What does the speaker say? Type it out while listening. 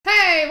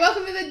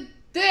welcome to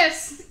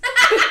this.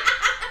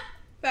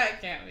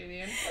 That can't be the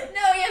intro.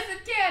 No, yes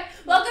it can.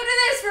 Welcome to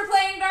this. We're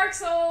playing Dark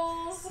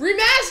Souls.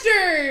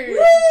 Remastered!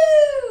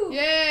 Woo!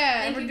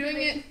 Yeah, and we're doing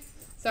it.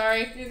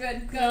 Sorry. You're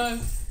good. Go.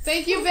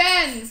 Thank you,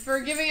 Ben, for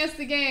giving us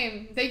the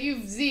game. Thank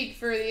you, Zeke,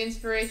 for the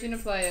inspiration to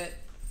play it.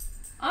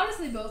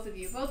 Honestly, both of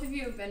you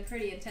have been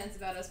pretty intense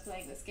about us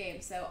playing this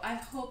game, so I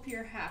hope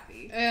you're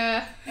happy.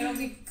 Yeah. It'll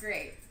be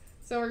great.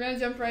 So we're gonna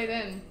jump right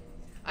in.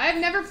 I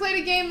have never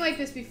played a game like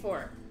this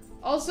before.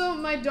 Also,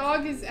 my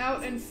dog is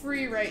out and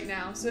free right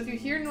now, so if you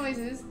hear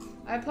noises,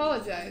 I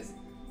apologize.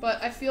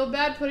 But I feel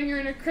bad putting her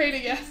in a crate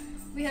again.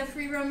 We have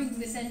free roaming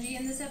Basenji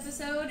in this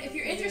episode. If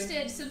you're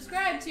interested,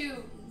 subscribe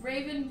to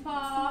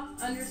Ravenpaw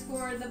 _the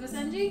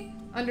Basenji.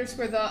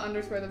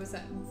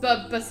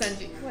 The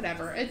Basenji.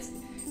 Whatever.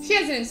 She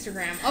has an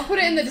Instagram. I'll put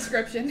it in the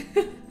description.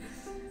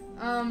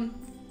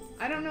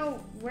 I don't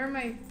know where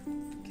my...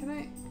 Can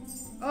I...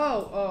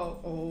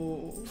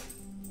 Oh.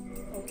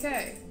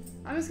 Okay.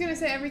 I'm just gonna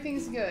say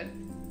everything's good.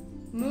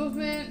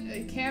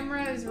 Movement,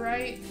 camera is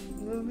right.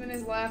 Movement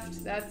is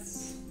left.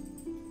 That's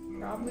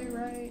probably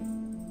right.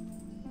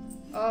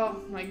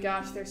 Oh my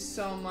gosh, there's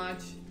so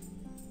much.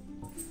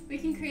 We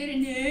can create a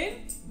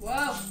name.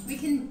 Whoa. We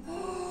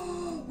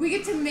can... we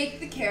get to make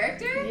the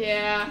character?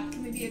 Yeah.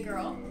 Can we be a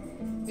girl?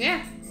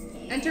 Yeah.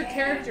 Enter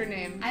character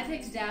name. I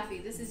picked Daffy.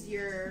 This is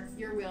your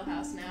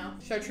wheelhouse now.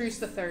 Chartreuse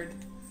the Third.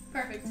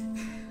 Perfect.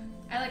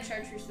 I like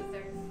Chartreuse the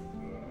Third.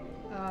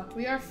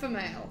 We are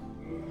female.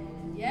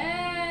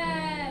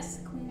 Yes!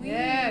 Queen!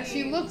 Yeah,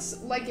 she looks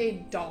like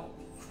a doll.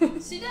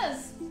 She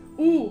does.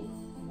 Ooh,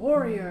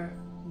 warrior,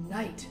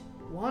 knight,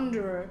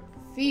 wanderer,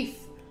 thief.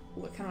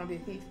 Ooh, I kind of want to be a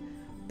thief.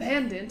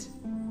 Bandit,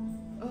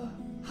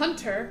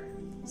 hunter,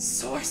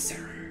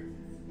 sorcerer,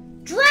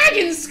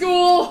 dragon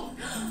school!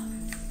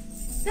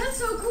 That's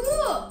so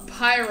cool!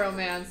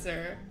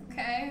 Pyromancer.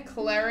 Okay.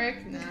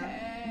 Cleric, nah.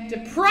 Okay.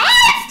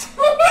 Deprived!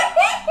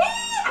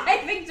 I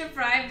think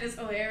deprived is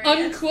hilarious.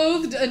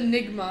 Unclothed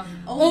enigma.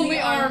 Only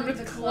armed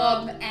with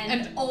club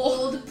and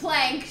old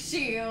plank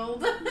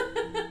shield.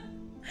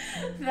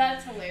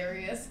 That's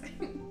hilarious.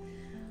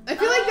 I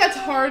feel like that's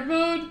hard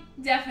mode.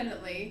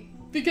 Definitely.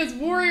 Because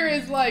warrior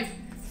is like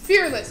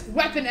fearless,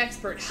 weapon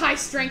expert, high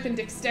strength and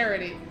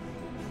dexterity.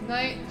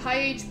 Knight,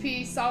 high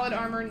HP, solid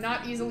armor,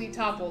 not easily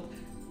toppled.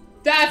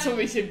 That's what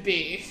we should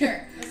be.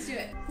 Sure, let's do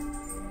it.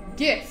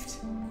 Gift.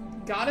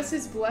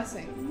 Goddess's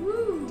blessing.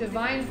 Woo.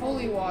 Divine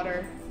holy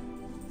water.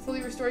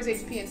 Fully restores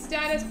HP and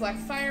status. Black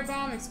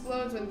firebomb.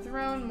 Explodes when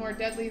thrown. More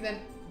deadly than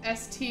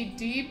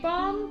STD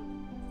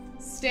bomb?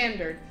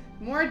 Standard.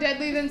 More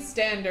deadly than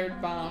standard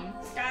bomb.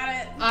 Got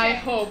it. Okay. I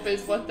hope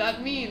is what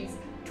that means.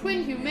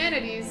 Twin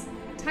humanities.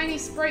 Tiny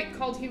sprite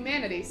called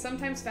humanity.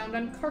 Sometimes found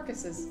on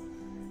carcasses.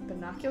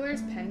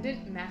 Binoculars,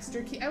 pendant,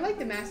 master key. I like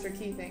the master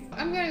key thing.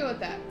 I'm gonna go with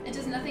that. It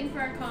does nothing for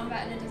our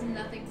combat and it does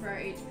nothing for our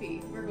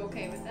HP. We're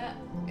okay with that?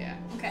 Yeah.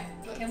 Okay.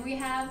 Can we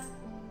have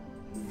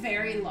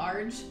very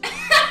large?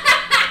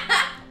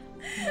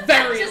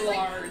 Very Just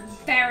large. Like,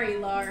 very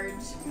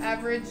large.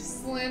 Average,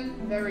 slim,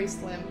 very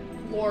slim.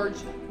 Large,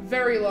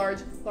 very large.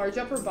 Large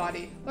upper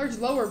body. Large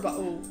lower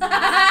body.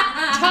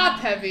 Top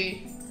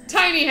heavy.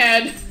 Tiny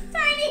head.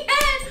 Tiny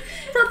head!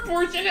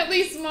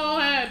 Proportionately small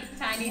head.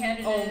 Tiny head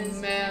it is. Oh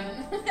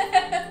man.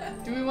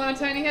 Do we want a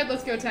tiny head?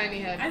 Let's go tiny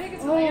head. I think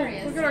it's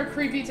hilarious. Look at our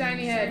creepy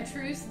tiny head.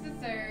 Chartreuse the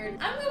Third.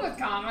 I'm going with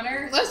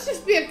commoner. Let's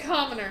just be a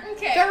commoner.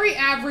 Okay. Very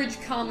average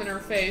commoner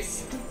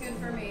face. Good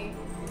for me.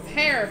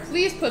 Hair,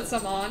 please put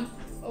some on.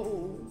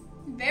 Oh.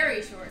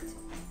 Very short.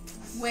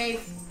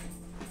 Wave.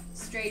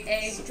 Straight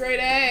A. Straight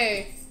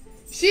A.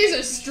 She's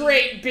a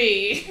straight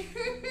B.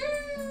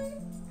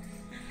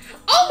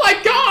 Oh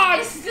my god!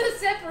 It's the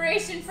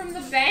separation from the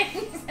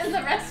bangs and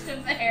the rest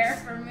of the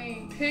hair for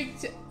me.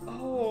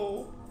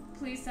 Oh.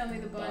 Please tell me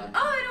the bun. Oh,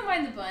 I don't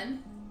mind the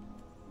bun.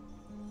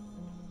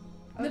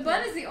 Okay. The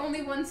bun is the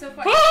only one so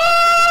far.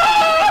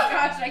 Oh my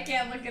gosh, I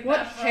can't look at what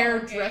that. What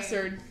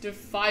hairdresser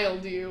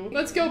defiled you?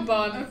 Let's go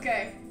bun.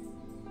 Okay.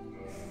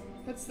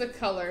 What's the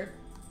color?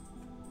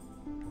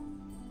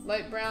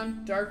 Light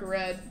brown, dark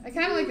red. I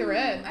kind of like the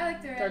red. I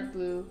like the red. Dark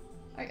blue.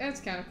 That's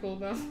kind of cool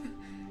though.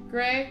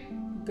 Gray,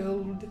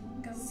 gold,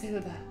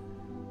 silver,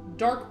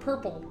 dark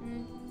purple,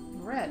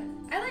 red.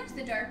 I liked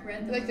the dark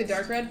red. You like the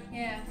dark red?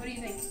 Yeah. What do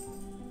you think?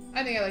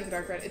 I think I like the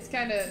dark red. It's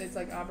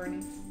like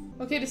auburny.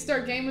 Okay, to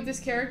start game with this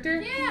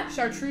character. Yeah.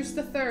 Chartreuse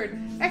the Third.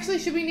 Actually,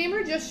 should we name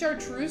her just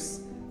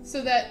Chartreuse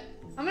so that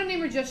I'm gonna name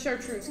her just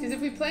Chartreuse because if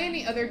we play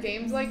any other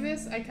games like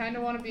this, I kind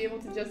of want to be able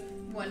to just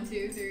 1,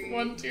 2, 3.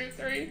 1, 2,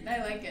 3. I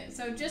like it.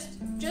 So just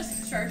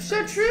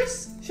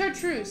Chartreuse.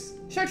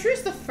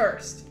 Chartreuse the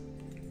First.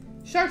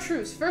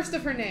 Chartreuse, first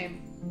of her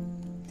name.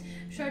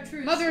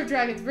 Chartreuse. Mother of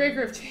dragons,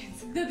 breaker of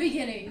chains. The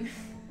beginning.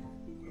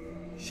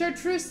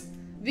 Chartreuse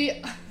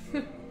the...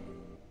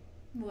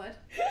 What?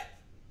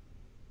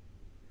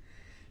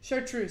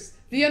 Chartreuse,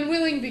 the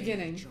unwilling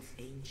beginning.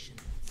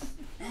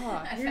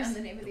 I found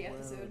the name of the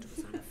episode.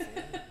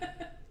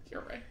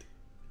 You're right.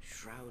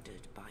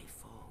 Shrouded by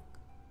fog.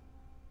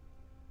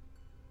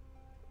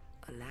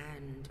 A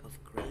land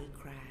of grey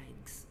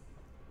crags,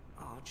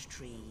 arched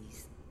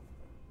trees,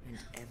 and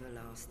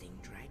everlasting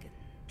dragon.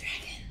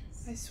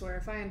 Dragons. I swear,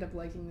 if I end up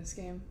liking this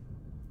game,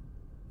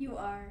 You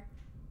are.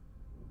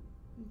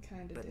 I'm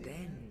kind of But digging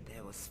then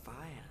there was fire.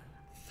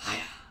 it. Fire!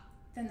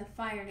 Then the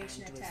Fire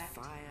Nation And with attacked.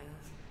 fire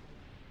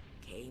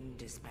came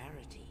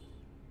disparity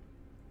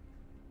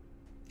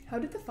How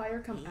did the fire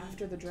come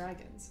after the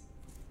dragons?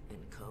 and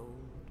cold,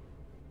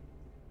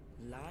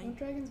 Don't light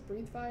dragons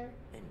breathe fire?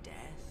 and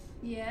death,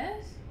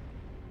 Yes?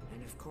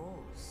 and of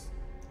course,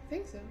 I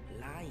think so.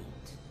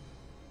 light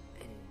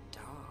and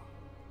dark.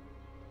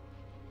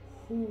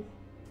 Ooh.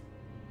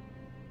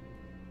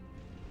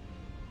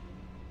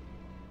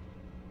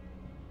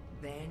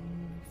 Then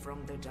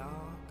from the dark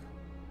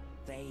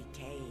they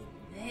came.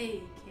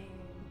 They came.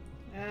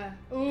 Yeah.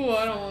 Ooh,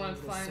 I don't want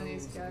to The find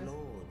these souls of guys.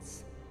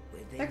 lords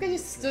within That guy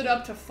just the stood flame.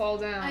 up to fall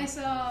down. I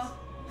saw.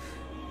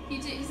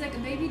 He's like a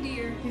baby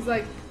deer. He's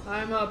like,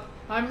 I'm up.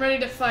 I'm ready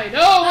to fight.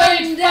 Oh, wait!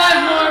 I'm 5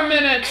 down. more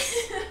minutes!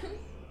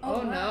 Oh,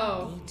 wow.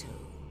 no. Nito,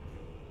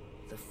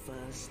 the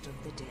first of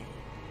the day.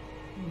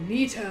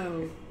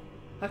 Nito.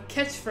 A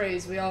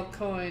catchphrase we all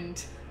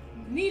coined.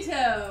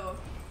 Nito.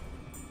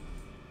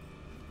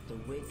 The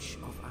witch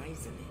of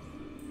Izalith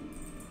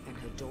and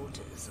her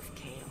daughters of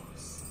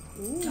chaos.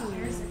 Ooh.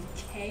 Daughters of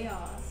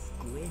Chaos.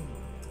 Gwyn,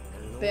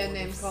 the lord Band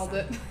name of called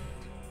it. sunlight,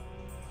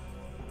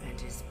 and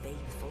his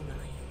faithful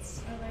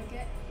knights, I like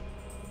it.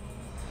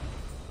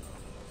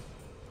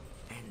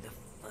 and the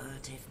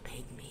furtive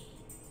pygmy,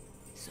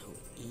 so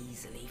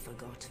easily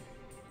forgotten.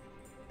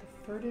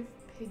 The furtive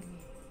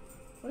pygmy.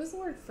 What does the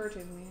word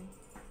furtive mean?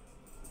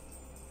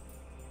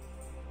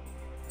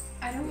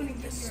 I don't want to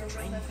With give the you a real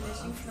strength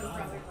definition of because I'm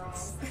probably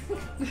lords.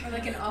 wrong. Or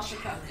like an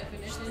off-the-cuff The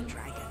definition.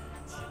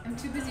 dragons, I'm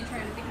too busy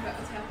trying to think about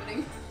what's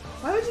happening.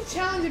 Why would you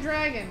challenge a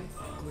dragon?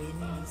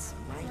 Gwyn's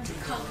mighty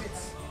Conquered.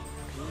 gods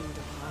peeled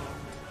apart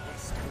their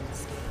stone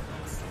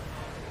scales,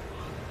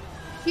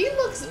 He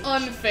looks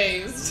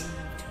unfazed.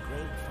 to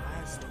great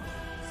firestorms.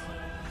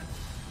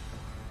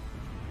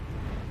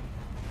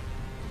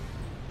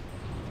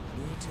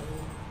 Nito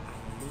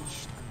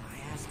unleashed a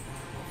miasma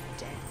of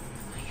death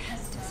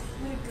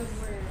What a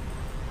good word.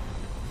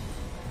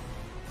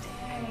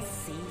 and Dang.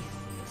 seethed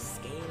the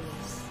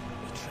scales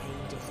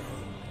betrayed his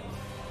own,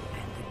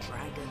 and the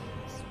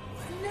dragons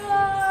were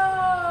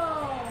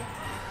No!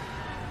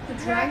 The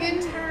dragon?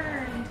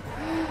 turned.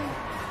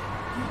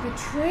 You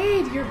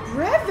betrayed your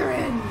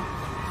brethren!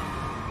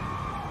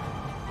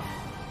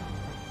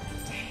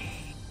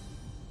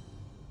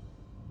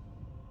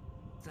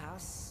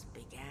 Thus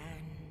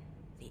began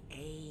the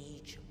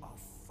Age of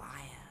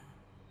Fire.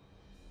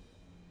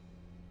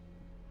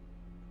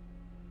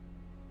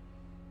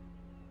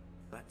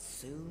 But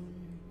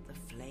soon the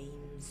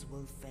flames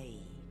will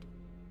fade,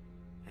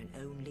 and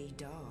only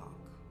dark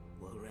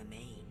will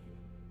remain.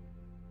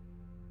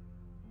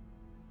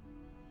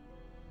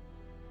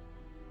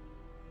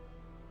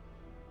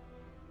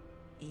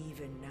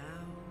 Even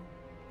now,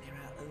 there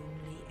are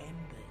only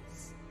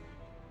embers,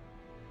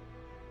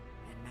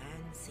 and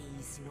man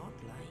sees not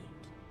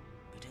light,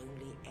 but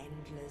only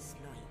endless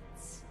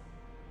nights.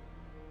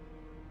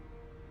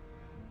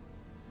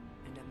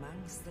 And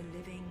amongst the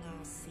living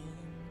are seen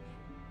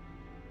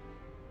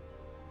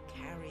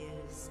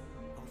carriers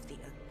of the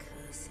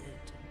accursed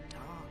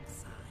dark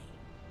side.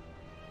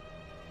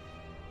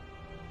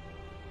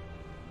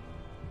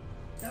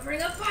 The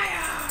Ring of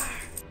Fire!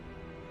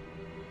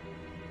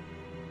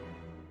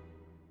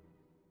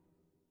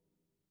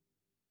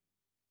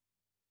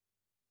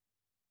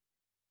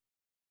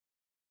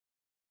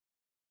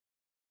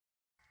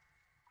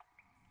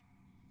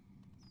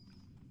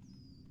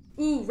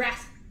 Ooh, rat!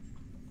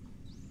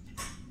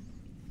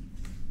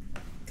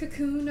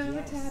 Kakuna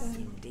Yes, Matata.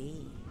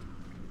 indeed.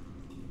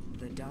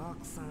 The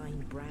dark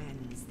side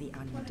brands the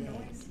What a undead.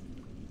 noise.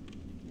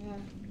 Yeah.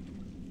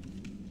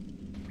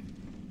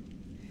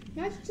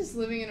 Imagine just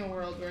living in a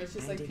world where it's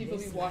just And like in people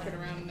be this walking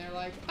land- around and they're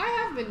like, I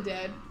have been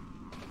dead.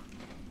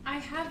 I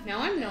have. Now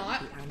I'm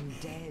not. The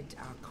undead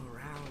are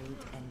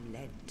corralled and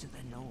led to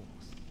the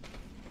north.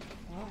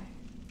 Why?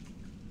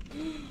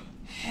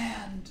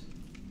 Hand.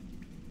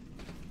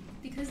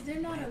 Because they're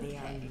not where they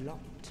okay. are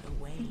locked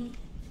away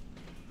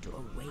to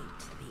await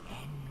the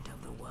end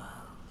of the world.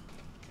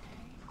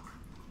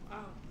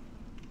 Wow.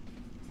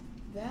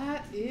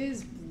 That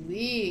is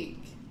bleak.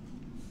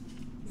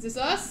 Is this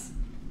us?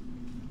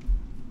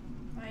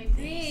 Might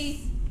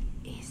be.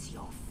 Is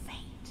your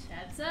fate.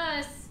 That's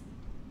us.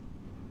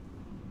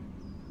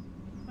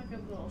 Like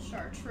a little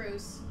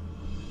chartreuse.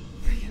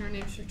 Our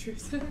name's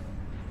Chartreuse.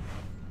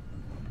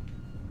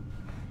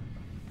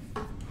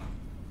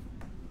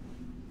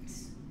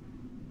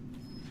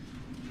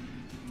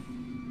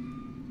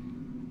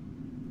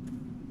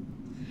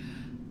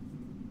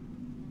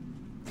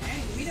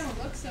 Dang, we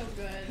don't look so I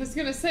good. was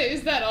gonna say,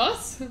 is that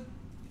us?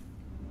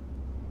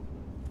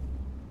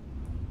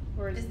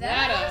 Or is, Is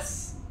that that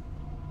us?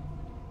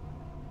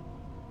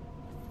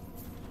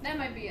 That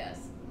might be us.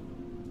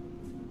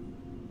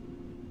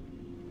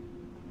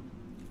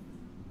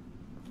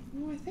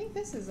 Oh, I think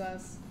this is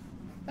us.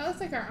 That looks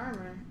like our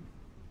armor.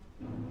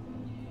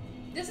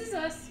 This is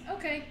us.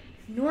 Okay.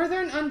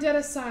 Northern Undead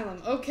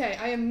Asylum. Okay,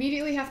 I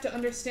immediately have to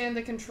understand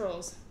the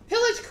controls.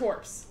 Pillage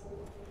Corpse.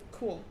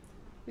 Cool.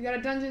 We got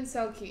a dungeon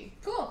cell key.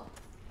 Cool.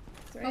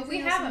 Is there But we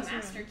anything else in have a this room?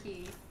 master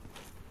key.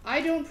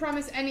 I don't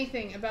promise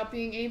anything about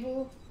being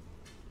able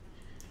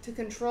to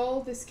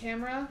control this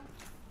camera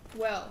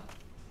well.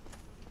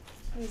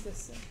 What does this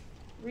say?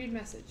 Read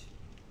message.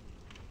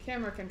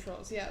 Camera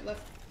controls. Yeah,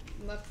 left,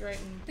 right,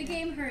 and... The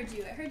game heard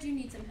you. It heard you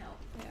need some help.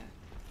 Yeah.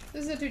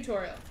 This is a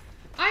tutorial.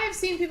 I have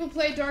seen people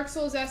play Dark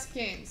Souls-esque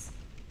games.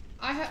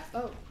 I have...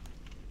 Oh.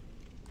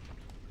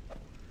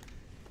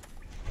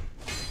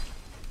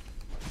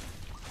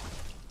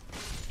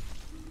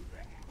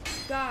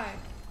 Die.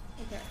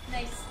 Okay.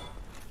 Nice.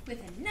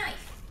 With a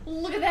knife.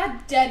 Look at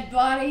that dead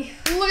body.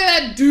 Look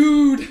at that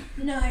dude!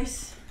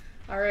 Nice.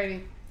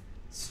 Alrighty.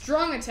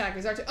 Strong attack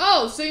is R2.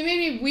 Oh, so you made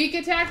me weak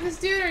attack this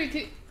dude, or you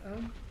could... Oh,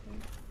 okay.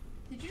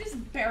 Did you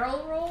just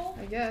barrel roll?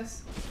 I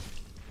guess.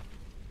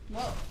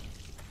 Whoa.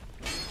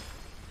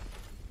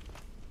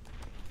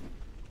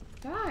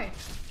 Die.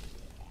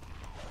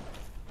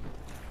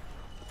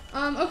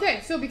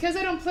 Okay, so because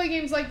I don't play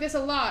games like this a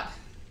lot,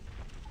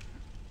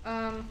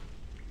 oh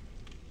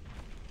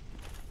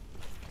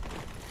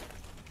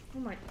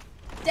my...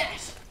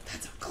 Dash.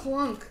 That's a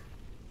clunk.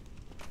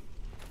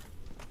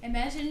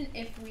 Imagine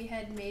if we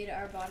had made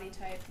our body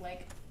type,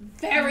 like,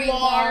 very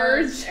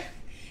Large. large.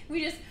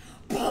 We just...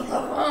 boom,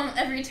 boom, boom,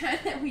 every time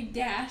that we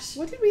dash.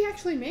 What did we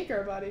actually make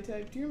our body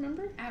type? Do you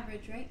remember?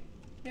 Average, right?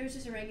 There was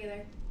just a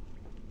regular.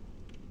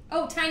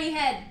 Oh, tiny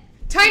head.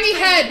 Tiny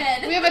head!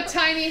 head. We have a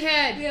tiny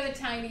head! We have a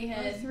tiny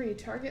head. 3,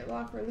 target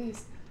lock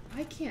release.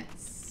 I can't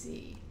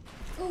see.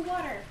 Ooh,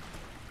 water.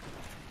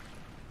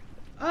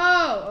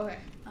 Oh, okay.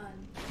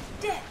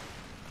 Dead.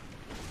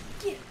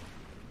 Get it.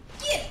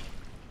 Get it.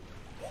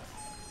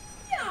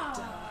 Yeah.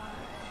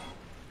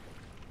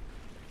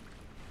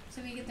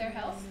 So we get their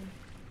health?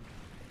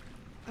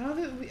 I don't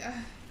think we...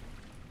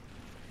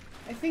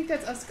 I think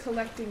that's us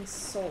collecting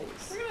souls.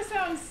 We're gonna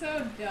sound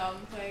so dumb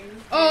playing this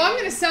game. Oh, I'm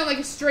gonna sound like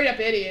a straight up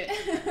idiot.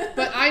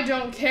 But I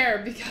don't care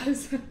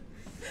because...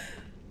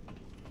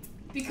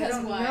 Because I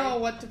don't why? know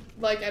what to...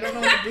 Like, I don't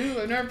know what to do.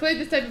 I've never played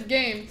this type of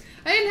game.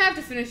 I didn't have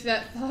to finish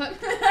that thought.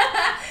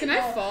 Can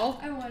I fall?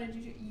 I wanted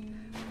you to...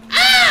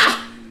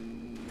 Ah!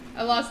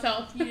 I lost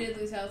health. You did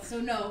lose health,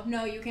 so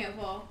no, you can't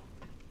fall.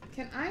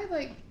 Can I,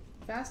 like,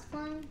 fast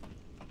climb?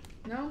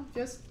 No?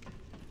 Just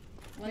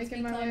Let's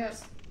making be my way up.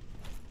 climbers.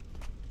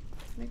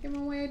 Making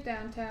my way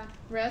downtown.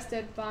 Rest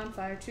at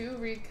bonfire to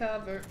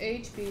recover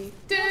HP.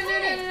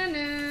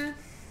 Da-na-na-na-na.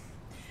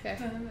 Okay.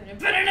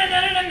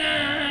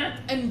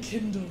 And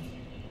kindle.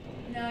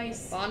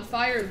 Nice.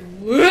 Bonfire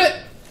lit!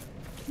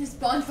 This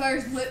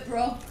bonfire's lit,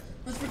 bro.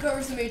 Let's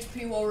recover some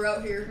HP while we're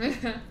out here.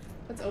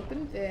 Let's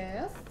open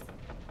this.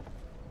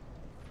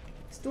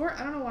 Store?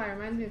 I don't know why. It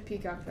reminds me of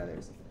peacock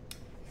feathers.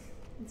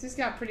 It's just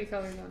got pretty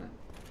colors on it.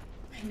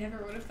 I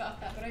never would have thought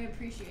that, but I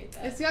appreciate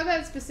that. It's got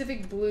that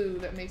specific blue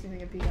that makes me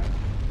think of peacock.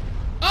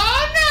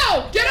 Oh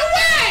no! Get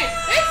away!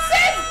 It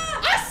says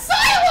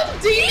asylum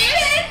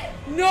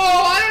demon! No,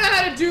 I don't know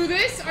how to do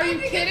this. Are you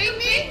kidding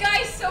me?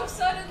 Guys, so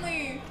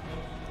suddenly.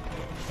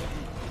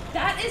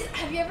 That is.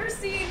 Have you ever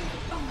seen?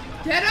 Oh my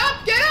god. Get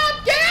up! Get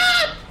up! Get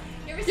up!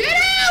 You ever Get seen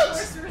out!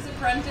 Sorcerer's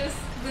Apprentice,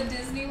 the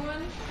Disney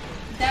one?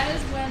 That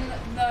is when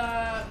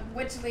the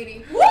witch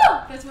lady. Woo!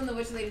 That's when the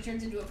witch lady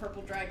turns into a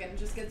purple dragon,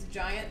 just gets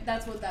giant.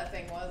 That's what that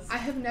thing was. I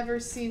have never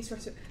seen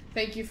Sorcerer.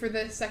 Thank you for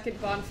the second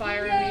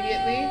bonfire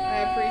immediately.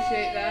 I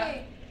appreciate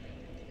that.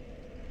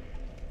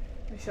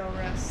 I shall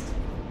rest.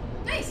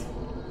 Nice.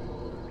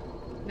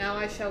 Now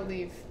I shall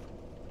leave.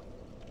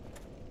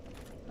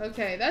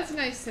 Okay, that's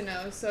nice to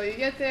know. So you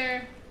get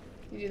there,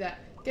 you do that.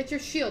 Get your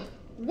shield.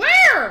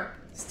 Where?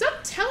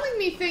 Stop telling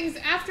me things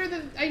after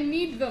I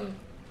need them.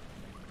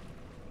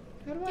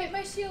 How do I... Get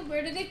my shield.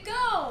 Where did it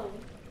go?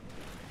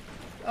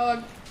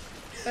 Oh,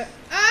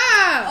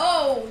 ah!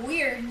 Oh,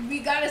 weird. We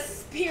got a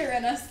spear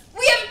in us.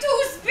 We have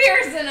 2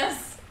 spears in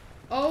us.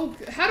 Oh,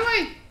 how do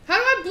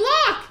I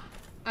block?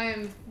 I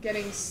am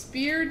getting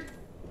speared.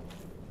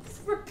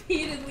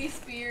 Repeatedly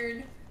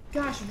speared.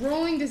 Gosh,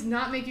 rolling does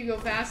not make you go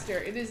faster.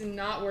 It is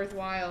not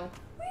worthwhile.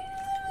 We didn't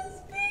have a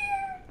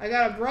spear. I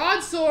got a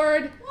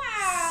broadsword.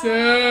 Wow.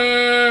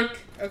 Sick.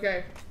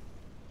 Okay.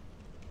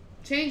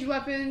 Change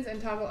weapons and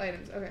toggle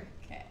items. Okay.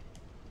 Okay.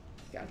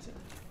 Gotcha.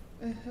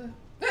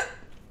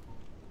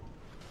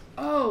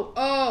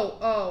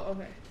 Oh,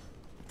 okay.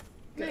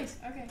 Good. Nice.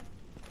 Okay.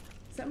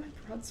 Is that my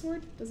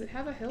broadsword? Does it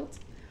have a hilt?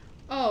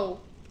 Oh,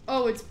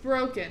 it's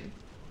broken.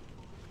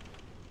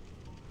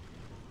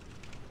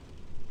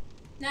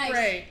 Nice.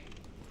 Great.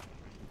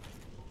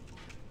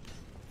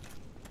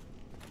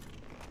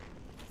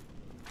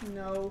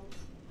 No.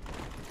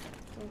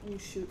 Don't you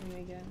shoot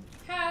me again.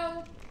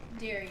 How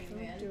dare you,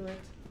 Don't man? do it.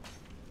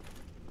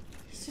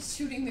 He's just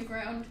shooting the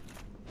ground.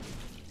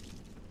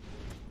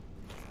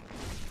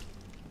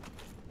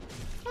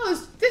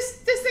 Oh, this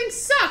thing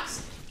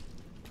sucks!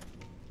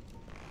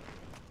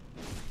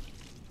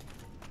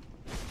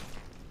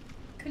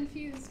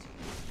 Confused.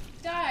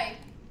 Die.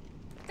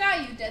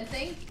 Die, you dead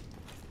thing.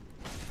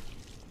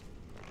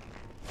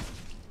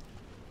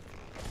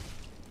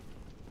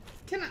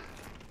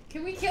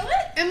 Can we kill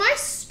it? Am I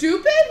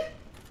stupid?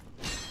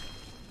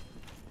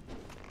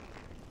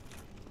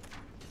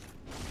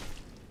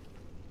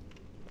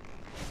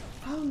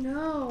 Oh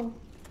no.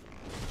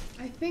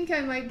 I think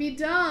I might be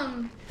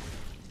dumb.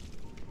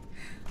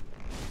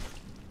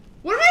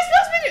 What am I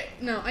supposed to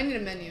do? No, I need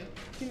a menu.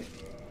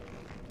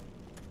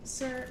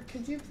 Sir,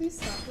 could you please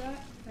stop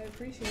that? I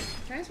appreciate it.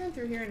 Can I just run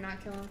through here and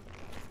not kill him?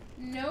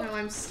 Nope. No,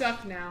 I'm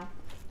stuck now.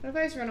 What if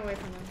I just run away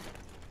from him?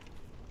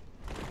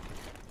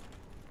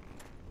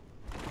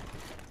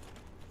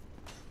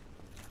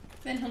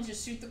 Then he'll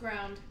just shoot the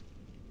ground.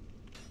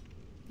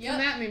 Yep.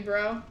 Come at me,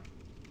 bro.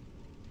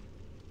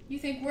 You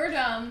think we're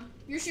dumb?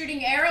 You're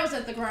shooting arrows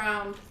at the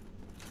ground.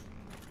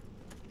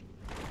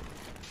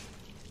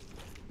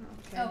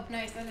 Okay. Oh,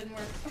 nice. That didn't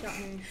work. Got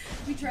me.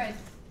 We tried.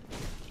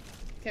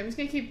 Okay, I'm just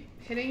gonna keep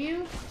hitting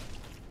you.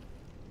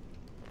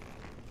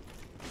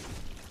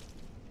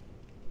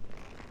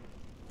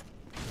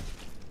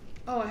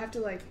 Oh, I have to,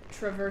 like,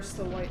 traverse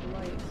the white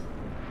light.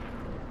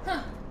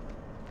 Huh.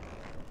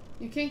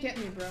 You can't get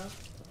me, bro.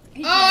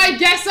 He Oh, I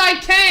guess I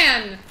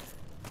can!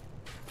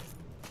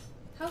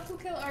 How to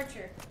kill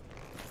Archer?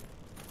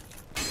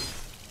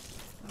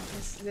 Oh,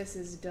 this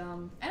is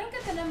dumb. I don't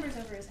get the numbers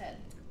over his head.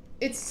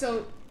 It's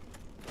so...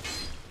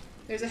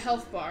 There's a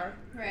health bar,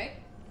 Right.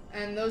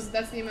 and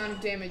that's the amount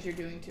of damage you're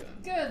doing to him.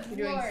 Good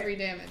You're doing Lord. 3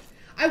 damage.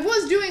 I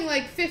was doing,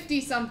 like,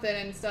 50 something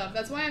and stuff.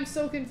 That's why I'm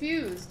so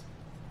confused.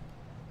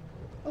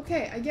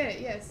 Okay, I get it,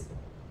 yes.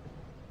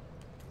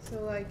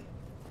 So, like,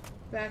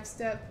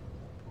 backstep.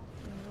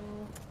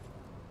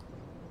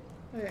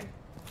 Oh. Okay.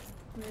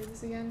 Can I read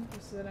this again?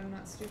 Just so that I'm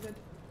not stupid.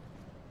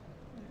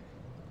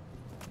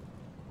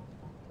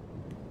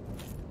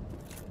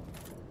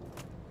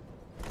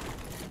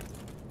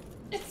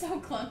 It's so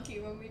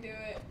clunky when we do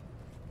it.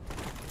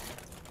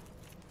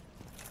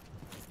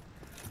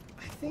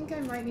 I think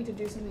I might need to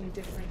do something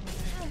different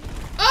here.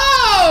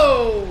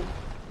 Oh!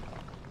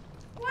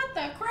 What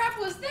the crap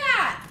was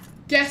that?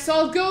 Guess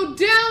I'll go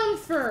down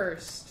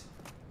first.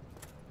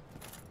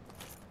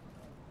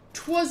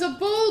 'Twas a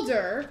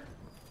boulder.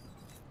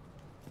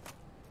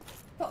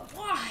 But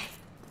why?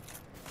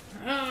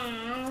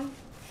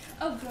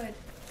 Oh, good.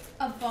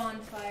 A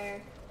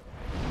bonfire.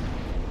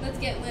 Let's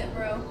get lit,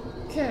 bro.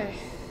 Okay.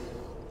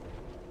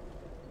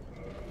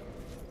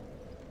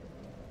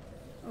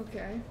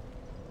 Okay.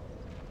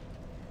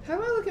 How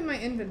do I look at my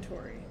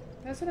inventory?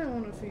 That's what I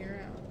want to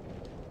figure out.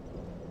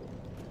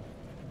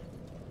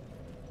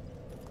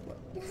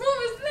 What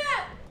was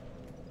that?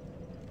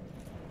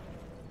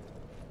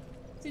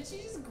 Did she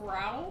just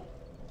growl?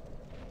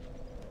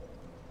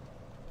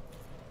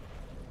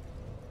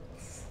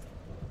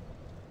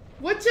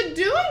 What you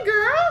doing,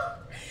 girl?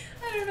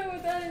 I don't know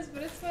what that is,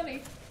 but it's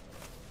funny.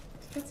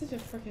 That's such a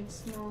freaking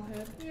small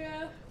head.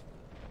 Yeah.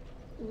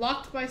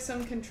 Locked by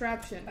some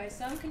contraption. By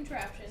some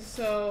contraption.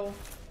 So,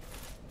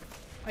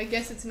 I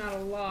guess it's not a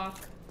lock.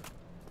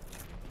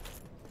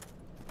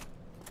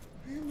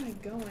 Where am I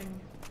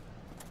going?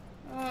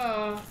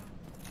 Oh.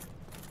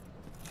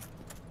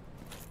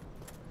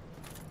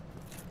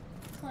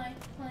 Clank,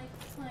 clank,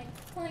 clank,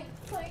 clank,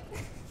 clank.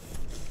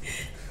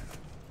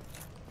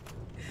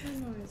 What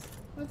noise?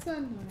 What's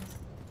that noise?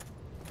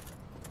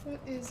 What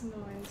is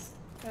noise?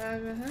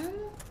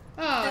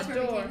 Ah, That's where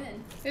door. we came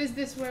in. Is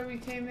this where we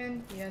came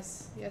in?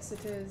 Yes. Yes,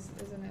 it is,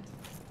 isn't it?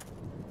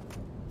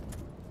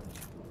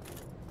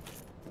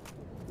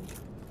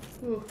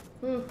 Ooh,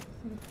 ooh.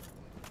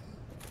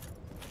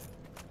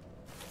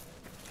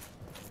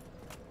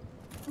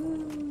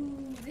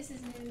 Ooh, this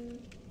is new.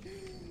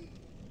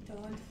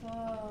 Don't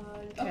fall.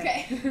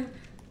 Okay. Okay.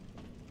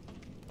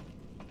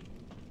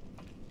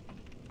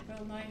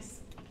 Real nice.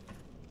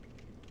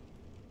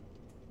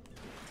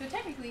 So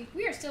technically,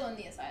 we are still in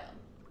the asylum.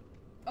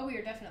 Oh, we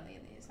are definitely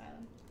in the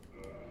asylum.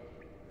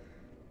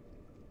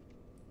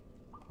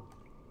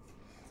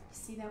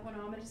 See that one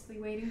ominously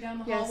waiting down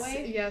the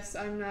hallway? Yes,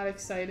 I'm not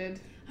excited.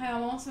 I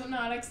am also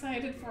not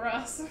excited for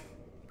us.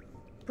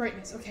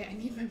 Brightness. Okay, I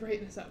need my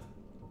brightness up.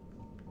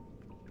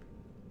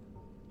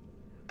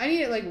 I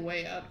need it, like,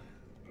 way up.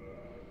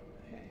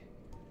 Okay.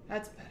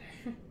 That's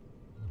better.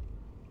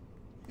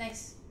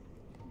 Nice.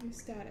 View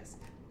status.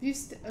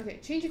 Okay,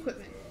 change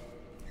equipment.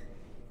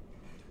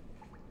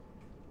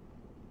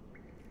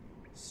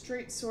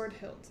 Straight sword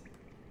hilt.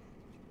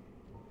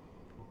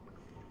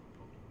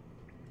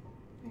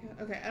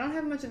 Okay, I don't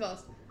have much of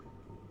else.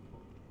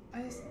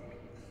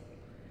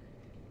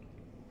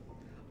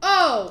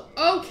 Oh,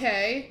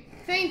 okay.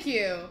 Thank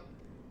you.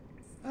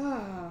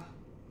 Ah.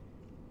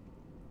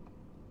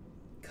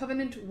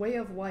 Covenant Way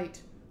of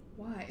White.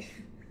 Why?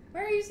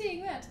 Where are you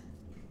seeing that?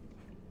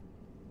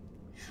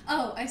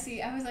 Oh, I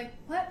see. I was like,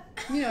 what?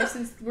 You know,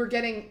 since we're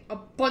getting a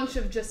bunch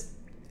of just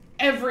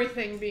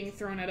everything being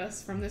thrown at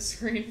us from this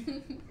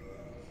screen.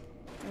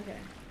 Okay.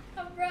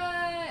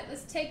 Alright,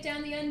 let's take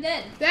down the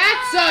undead.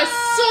 That's a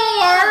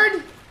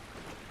sword!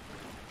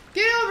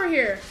 Get over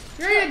here.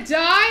 You ready to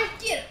die?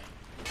 Get him!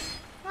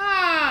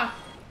 Ah!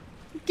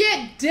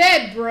 Get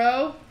dead,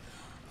 bro.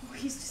 Oh,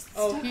 he's just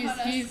Oh, stuck on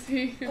us.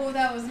 he Oh,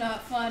 that was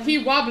not fun. he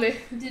wobbly.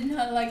 Did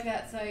not like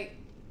that sight.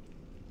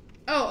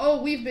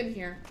 Oh, we've been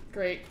here.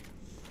 Great.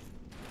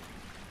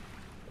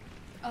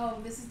 Oh,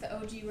 this is the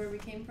OG where we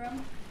came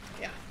from?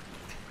 Yeah.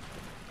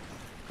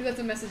 That's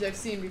a message I've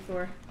seen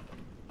before.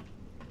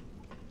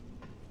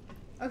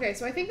 Okay,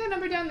 so I think that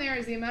number down there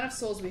is the amount of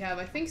souls we have.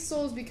 I think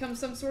souls become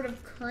some sort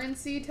of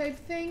currency type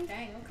thing.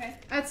 Dang, okay.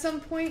 At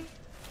some point,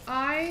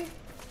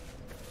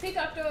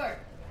 Peacock door!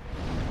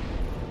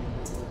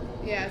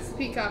 Yeah, it's the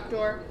peacock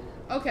door.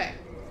 Okay.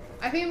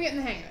 I think I'm getting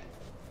the hang of it.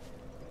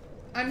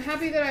 I'm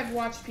happy that I've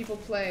watched people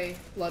play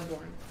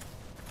Bloodborne.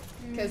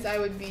 Because I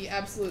would be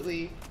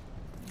absolutely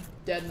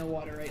dead in the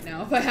water right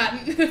now if I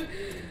hadn't.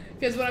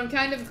 Because what I'm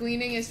kind of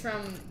gleaning is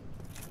from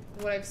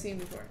what I've seen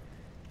before.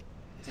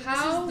 So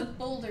this is the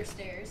boulder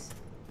stairs.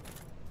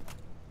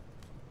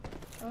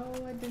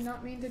 Oh, I did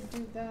not mean to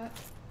do that.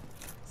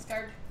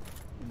 Scarred.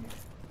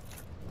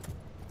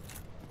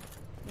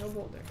 No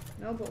boulder.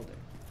 No boulder.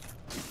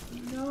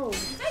 No.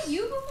 Was that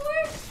you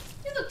before?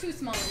 You look too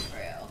small and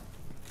frail.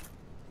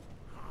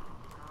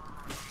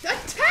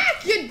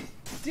 Attack, you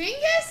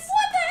dingus!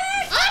 What the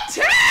heck?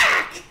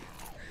 Attack!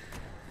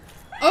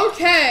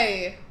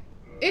 Okay.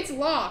 It's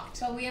locked.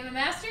 But we have a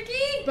master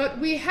key? But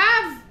we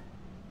have...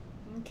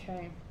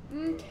 Okay.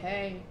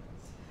 Okay.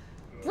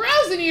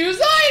 Browse and use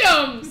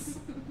items!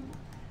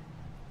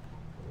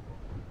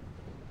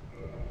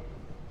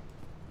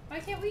 Why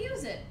can't we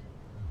use it?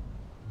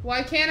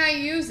 Why can't I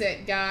use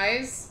it,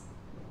 guys?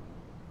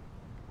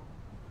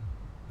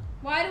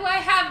 Why do I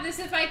have this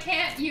if I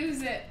can't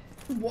use it?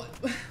 What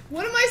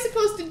am I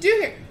supposed to do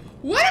here?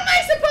 What am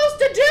I supposed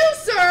to do,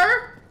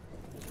 sir?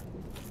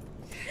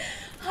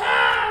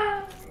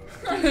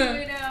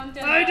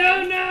 I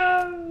don't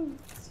know.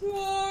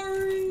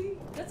 Sorry.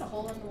 That's a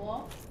hole in the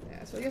wall.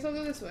 Yeah, so I guess I'll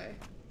go this way.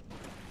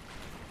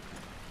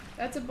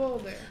 That's a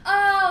boulder.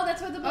 Oh,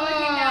 that's where the boulder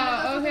came down.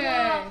 It goes with the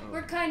okay. wall.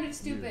 We're kind of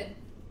stupid.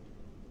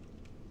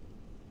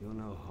 You're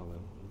no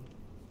hollow.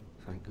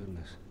 Thank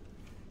goodness.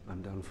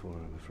 I'm done for,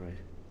 I'm afraid.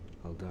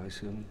 I'll die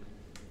soon,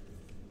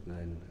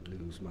 then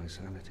lose my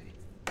sanity.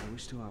 I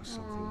wish to ask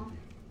something of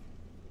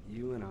you.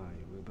 You and I,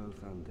 we're both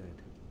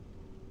undead.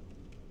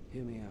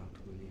 Hear me out,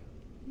 will you?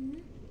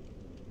 Mm-hmm.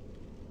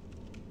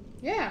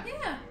 Yeah.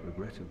 Yeah.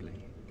 Regrettably,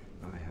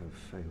 I have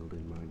failed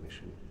in my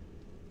mission,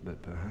 but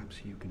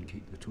perhaps you can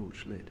keep the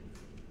torch lit.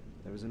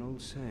 There is an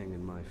old saying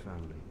in my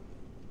family,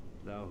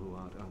 thou who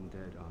art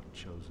undead art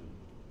chosen,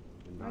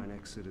 and thine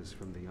exodus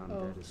from the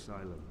undead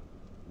asylum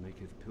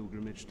maketh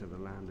pilgrimage to the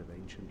land of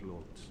ancient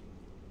lords.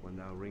 When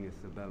thou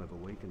ringeth the bell of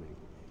awakening,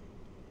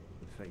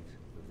 the fate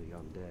of the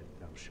undead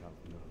thou shalt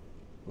know.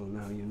 Well,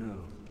 now you know,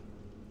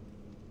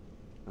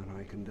 and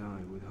I can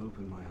die with hope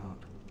in my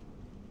heart.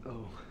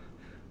 Oh,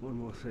 one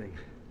more thing.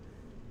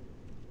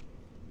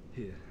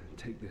 Here,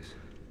 take this.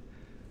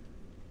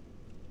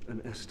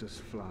 An Estus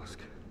flask.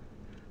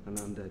 An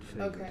undead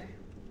favorite. Okay.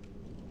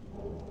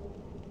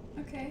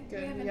 Okay.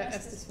 Good. We an got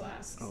Estus Estus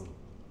flasks. Oh,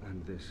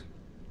 and this.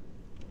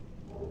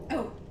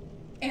 Oh,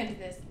 and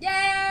this.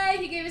 Yay!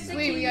 He gave us a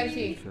Sweet, key. we got a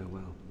key.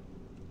 Farewell.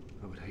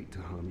 I would hate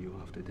to harm you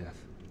after death.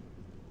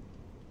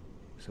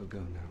 So go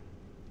now.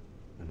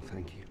 And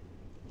thank you.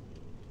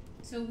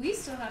 So we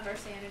still have our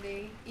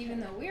sanity,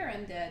 even though we're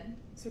undead.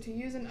 So to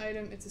use an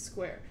item, it's a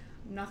square.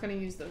 I'm not going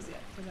to use those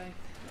yet, because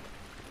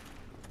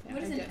yeah,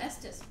 What is I an did.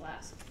 Estus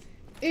flask?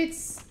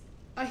 It's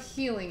a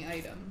healing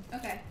item.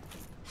 Okay.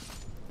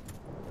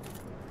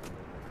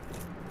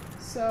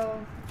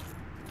 So...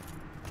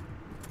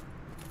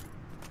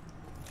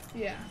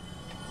 yeah.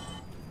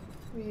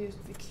 We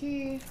used the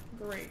key.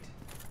 Great.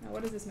 Now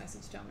what does this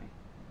message tell me?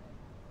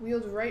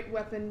 Wield right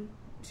weapon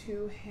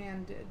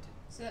two-handed.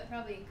 So that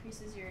probably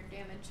increases your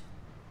damage.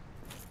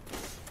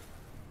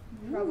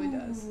 Probably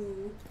does.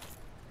 Ooh.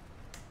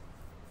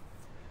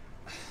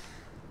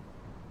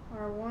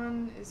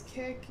 R1 is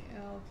kick,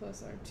 L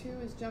plus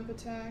R2 is jump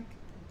attack.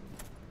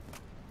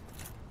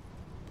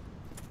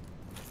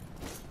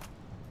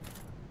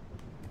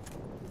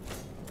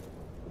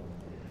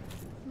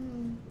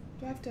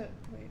 Do I have to,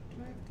 wait,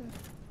 do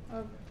I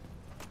have to,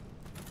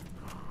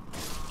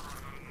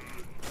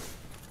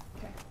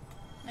 okay.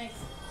 Nice.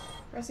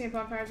 Pressing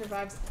upon fire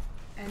revives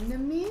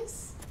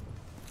enemies?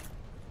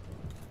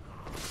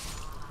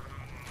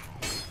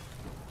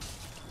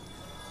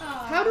 Oh,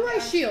 How do I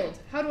gosh. shield?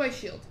 How do I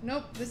shield?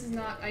 Nope, this is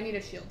not, I need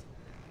a shield.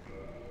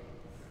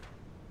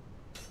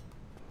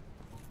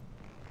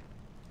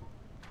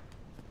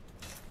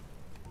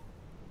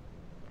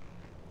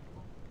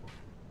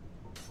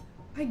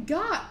 I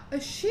got a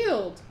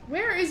shield.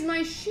 Where is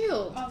my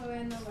shield? All the way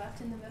in the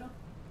left, in the middle.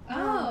 No,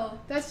 Oh,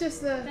 that's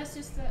just the. that's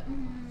just the.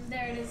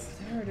 There it is.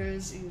 There it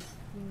is.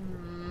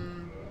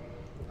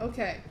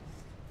 Okay.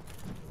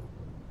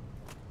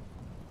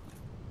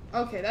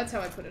 Okay, that's how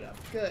I put it up.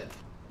 Good.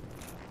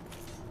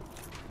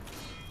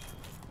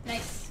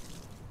 Nice.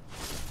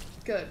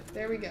 Good.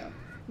 There we go.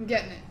 I'm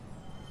getting it.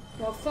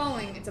 While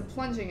falling, it's a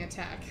plunging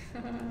attack.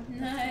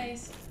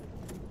 Nice.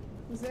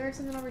 Was there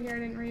something over here I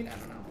didn't read? I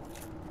don't know.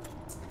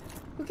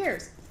 Who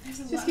cares? There's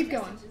a Just lot keep of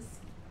going. messages.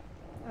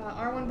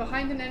 R1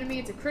 behind an enemy,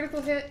 it's a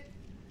critical hit.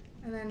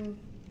 And then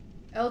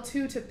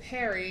L2 to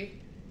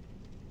parry.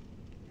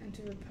 And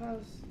to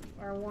repose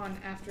R1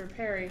 after a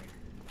parry.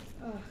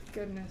 Oh,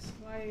 goodness.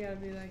 Why you gotta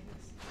be like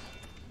this?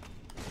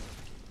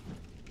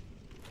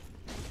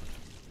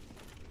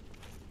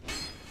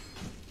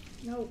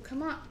 No,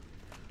 come on.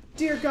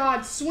 Dear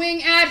God,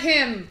 swing at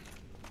him!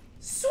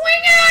 Swing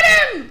at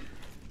him!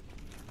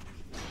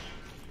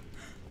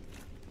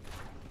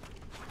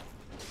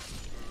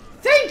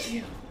 Thank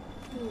you!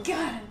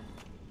 Got him.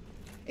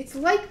 It's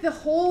like the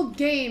whole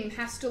game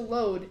has to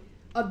load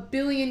a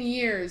billion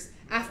years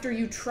after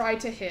you try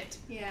to hit.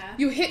 Yeah.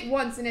 You hit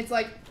once and it's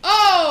like,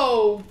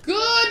 oh,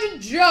 good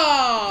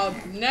job!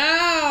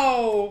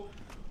 Now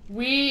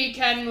we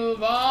can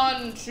move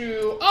on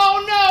to,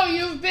 oh no,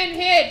 you've been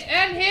hit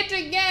and hit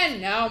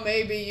again! Now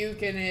maybe you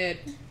can hit.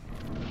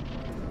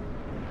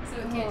 So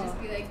it can't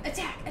just be like,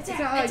 attack, It's attack,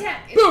 not like,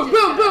 attack. It's boom,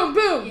 just boom, boom,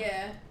 boom!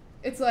 Yeah.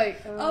 It's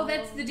like, Oh,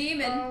 that's the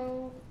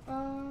demon.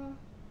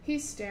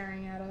 He's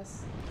staring at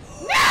us.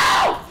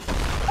 No!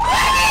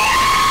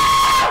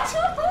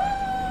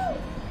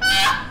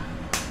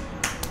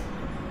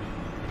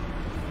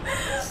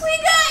 We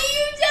got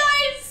you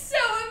died so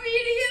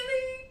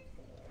immediately.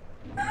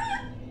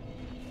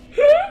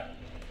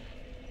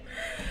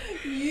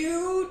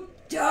 You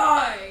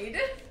died.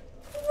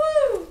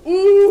 Woo!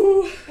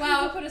 Ooh!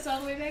 Wow, it put us all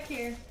the way back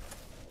here.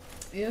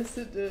 Yes,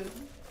 it did.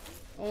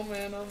 Oh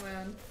man, oh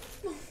man.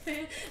 Oh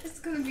man, it's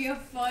gonna be a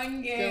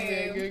fun game. It's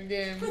gonna be a good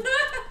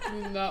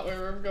game. Not where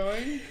we're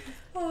going.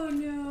 Oh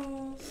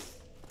no.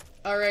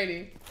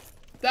 Alrighty.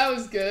 That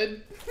was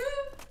good.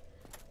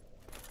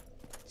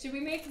 Should we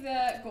make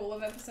the goal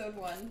of episode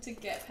 1 to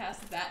get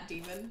past that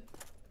demon?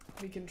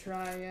 We can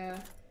try, yeah.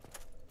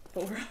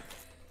 But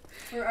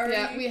We're already...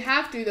 yeah, we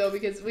have to though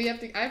because we have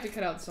to. I have to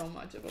cut out so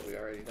much of what we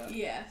already done.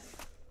 Yeah.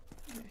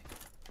 Okay.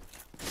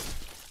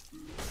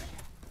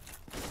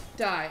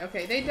 Die.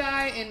 Okay, they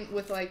die in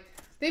with like.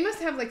 They must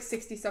have like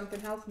 60 something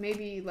health,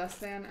 maybe less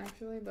than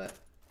actually, but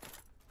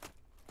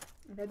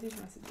I read these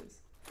messages.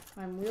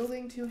 I'm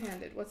wielding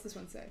two-handed. What's this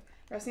one say?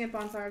 Resting at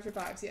bonfires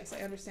revives. Yes,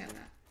 I understand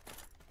that.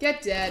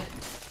 Get dead.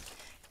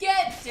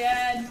 Get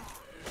dead.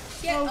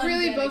 Get Oh,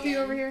 really? undead Both of you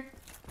again. over here?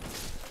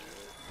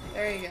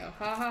 There you go.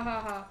 Ha ha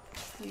ha ha.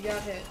 You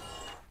got hit.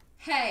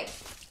 Hey.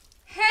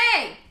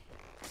 Hey!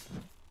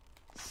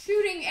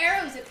 Shooting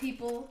arrows at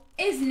people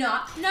is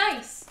not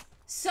nice.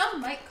 Some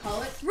might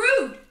call it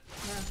rude.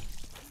 Yeah.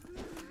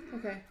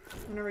 Okay.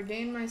 I'm gonna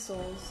regain my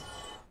souls.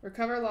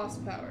 Recover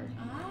lost power.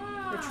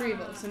 Ah.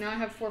 Retrieval. So now I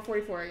have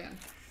 444 again.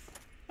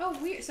 Oh,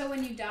 weird. So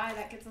when you die,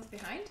 that gets us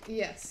behind?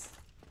 Yes.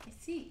 I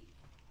see.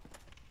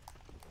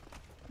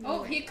 No,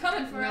 Oh, wait. he's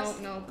coming for us.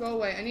 No, no, go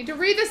away. I need to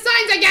read the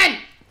signs again!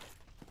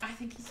 I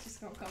think he's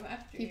just gonna come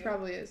after He you.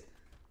 probably is.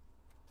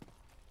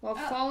 While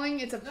Oh. falling,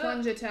 it's a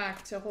plunge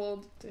attack to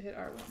hold to hit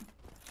R1.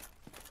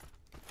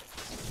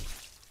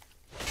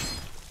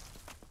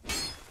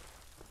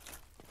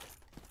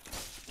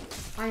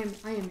 I am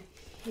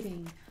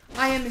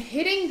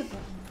hitting the button.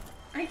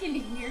 I can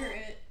hear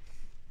it.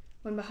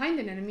 When behind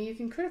an enemy, you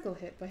can critical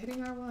hit by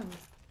hitting R1.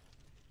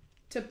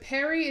 To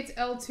parry, it's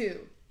L2.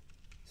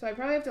 So I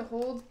probably have to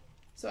hold,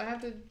 so I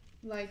have to,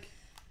 like,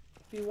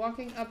 be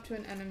walking up to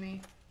an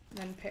enemy,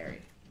 then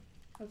parry.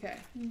 Okay.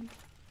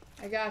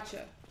 I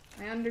gotcha.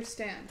 I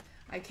understand.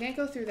 I can't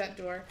go through that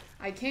door.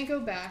 I can't go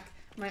back.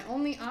 My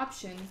only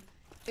option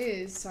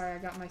is... Sorry, I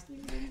got my...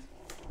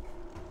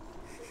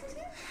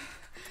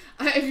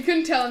 If you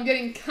couldn't tell, I'm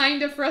getting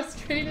kind of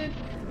frustrated.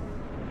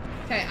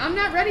 Okay, I'm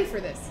not ready for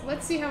this.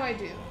 Let's see how I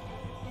do.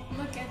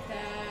 Look at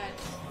that.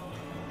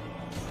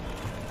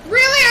 Really?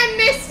 I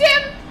missed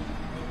him?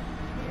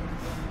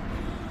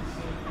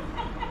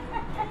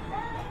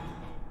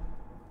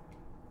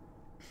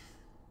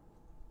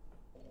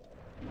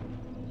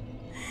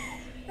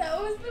 That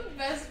was the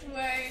best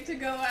way to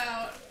go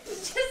out.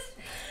 Just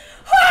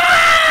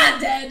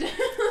dead.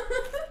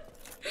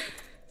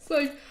 It's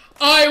like,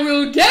 I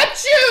will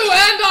get you,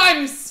 and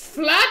I'm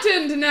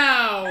flattened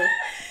now.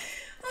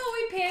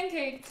 Oh, we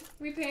pancaked.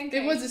 We pancaked.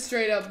 It was a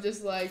straight up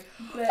just like,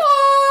 But-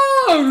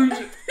 oh!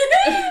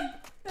 That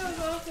was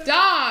awesome.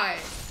 Die!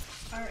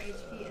 Our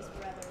HP is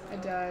rather low. I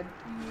died.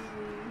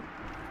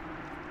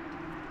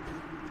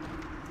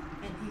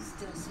 And he's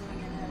still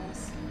swinging at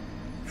us.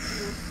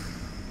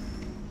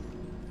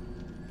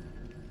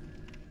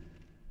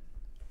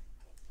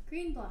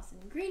 Green blossom,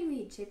 green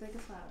weed shaped like a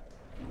flower.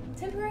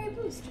 Temporary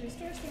boost to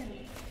restore stamina.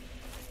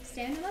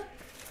 Stamina?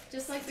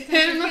 Just like the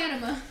country of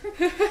Panama.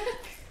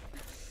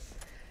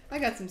 I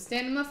got some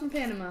stamina from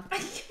Panama.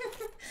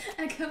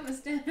 I got my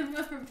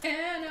stamina from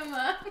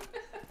Panama.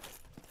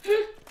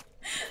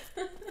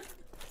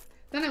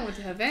 Then I went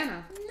to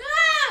Havana.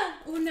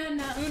 Nah! Una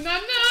na. Ooh, na, na.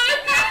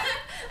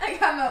 I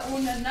got my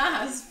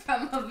unanas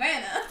from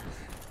Havana.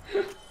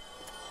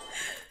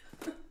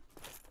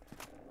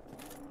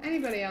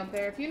 Anybody out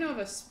there, if you know of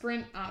a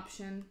sprint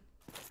option,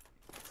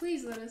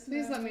 Please let us know.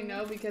 please let me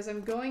know because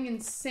I'm going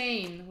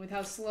insane with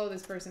how slow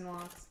this person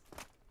walks.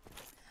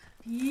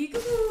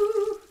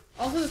 Peekaboo.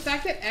 Also, the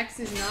fact that X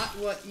is not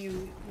what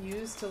you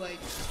use to, like,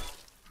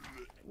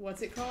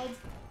 what's it called?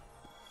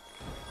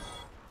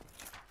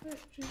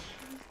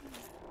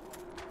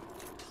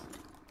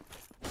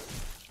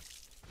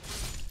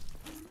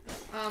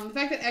 The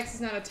fact that X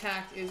is not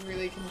attack is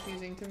really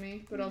confusing to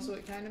me, but also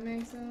it kind of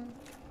makes sense.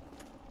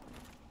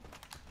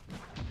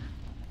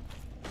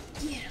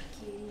 Get him,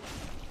 kitty.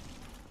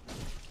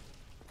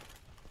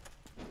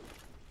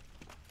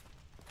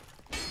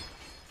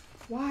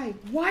 Why?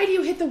 Why do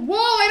you hit the wall?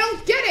 I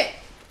don't get it!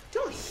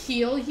 Don't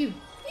heal, you...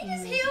 He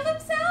just healed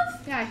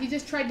himself? Yeah, he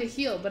just tried to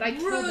heal, but I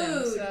killed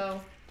him,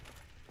 so...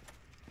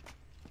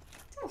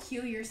 Don't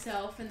heal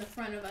yourself in the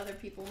front of other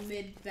people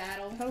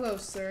mid-battle. Hello,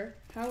 sir.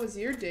 How was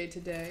your day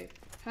today?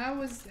 How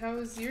was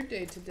your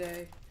day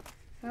today?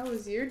 How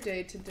was your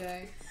day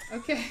today?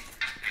 Okay.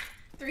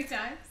 3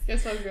 times.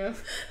 Guess I'll go.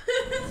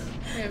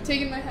 Okay, I'm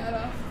taking my hat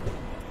off.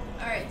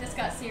 Alright, this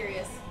got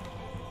serious.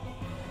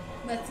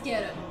 Let's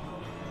get him.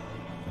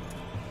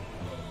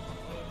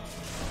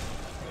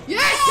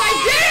 Yes,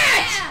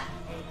 I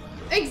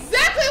did it!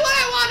 Exactly what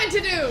I wanted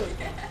to do!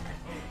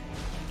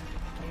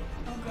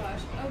 Oh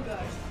gosh, oh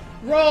gosh.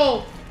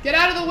 Roll! Get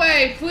out of the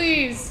way,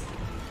 please!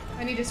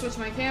 I need to switch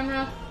my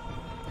camera.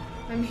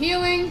 I'm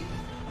healing.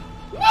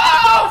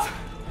 Move!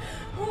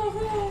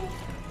 Oh,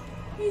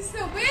 he's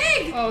so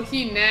big! Oh,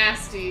 he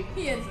nasty.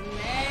 He is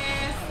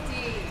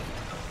nasty.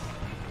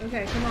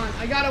 Okay, come on.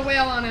 I got a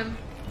whale on him.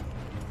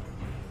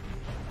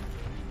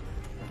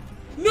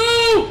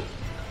 No!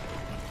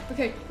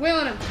 Okay, whale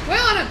on him.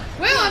 Whale on him!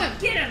 Whale on him!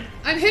 Get him!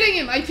 I'm hitting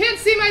him. I can't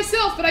see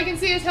myself, but I can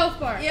see his health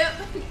bar. Yep.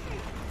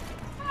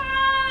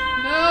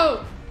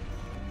 No!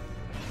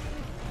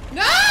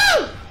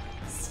 No!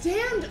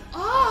 Stand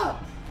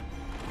up!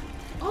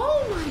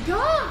 Oh my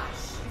gosh!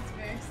 It's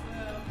very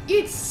slow.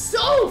 It's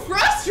so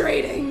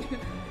frustrating!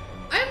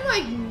 I'm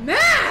like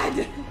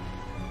mad!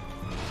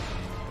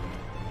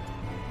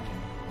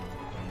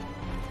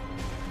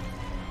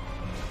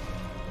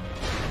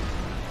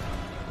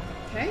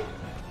 Okay.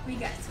 We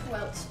got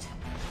squelched.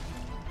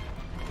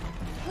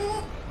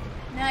 Ooh,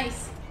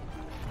 nice.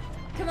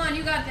 Come on,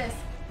 you got this.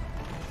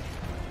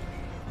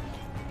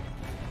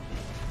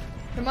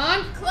 Come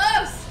on.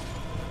 Close!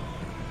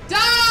 Die!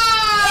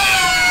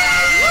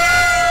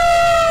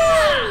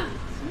 Yeah!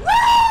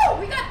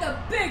 Woo! We got the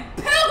big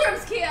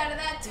pilgrim's key out of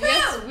that too!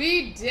 Yes,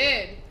 we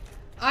did.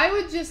 I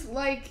would just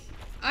like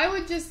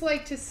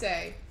to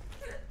say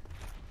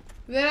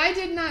that I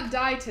did not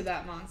die to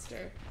that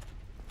monster.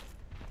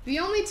 The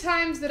only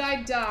times that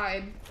I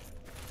died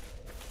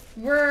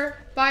were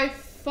by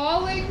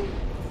falling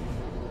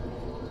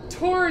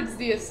towards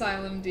the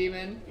asylum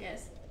demon.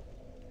 Yes.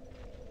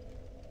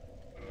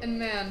 And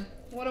man,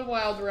 what a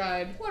wild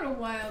ride. What a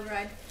wild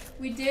ride.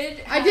 We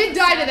did I did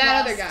die to sad that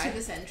loss other guy. To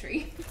the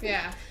sentry.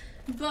 Yeah.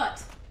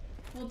 But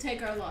we'll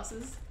take our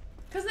losses.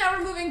 Because now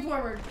we're moving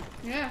forward.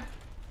 Yeah.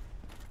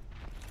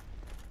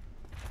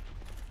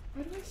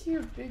 Why do I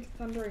hear big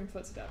thundering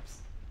footsteps?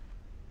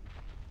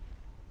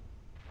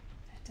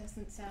 That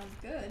doesn't sound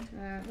good.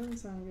 It doesn't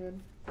sound good.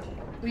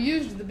 We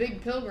used the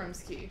big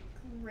pilgrim's key.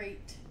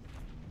 Great.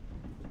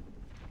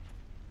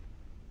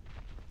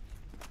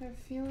 I have a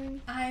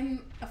feeling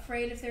I'm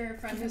afraid if they're in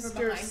front of us or Mr.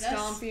 behind us.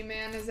 Stompy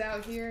Man is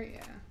out here.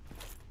 Yeah.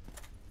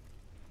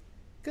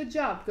 Good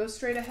job. Go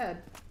straight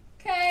ahead.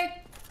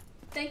 Okay.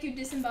 Thank you,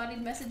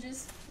 disembodied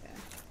messages. Yeah.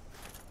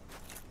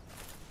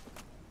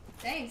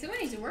 Dang,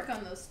 somebody needs to work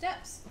on those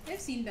steps. They've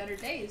seen better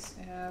days.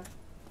 I have.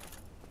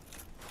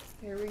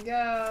 Here we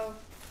go.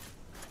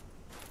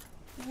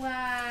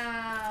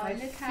 Wow. I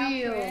look how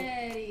feel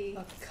pretty.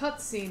 a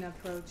cutscene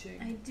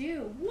approaching. I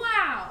do.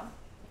 Wow.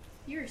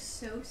 You're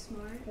so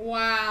smart.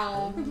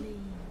 Wow. Only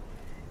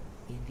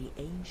in the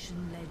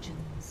ancient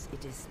legends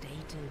it is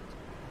stated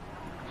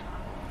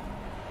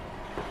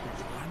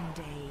that one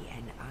day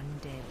an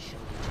undead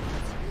shall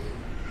return.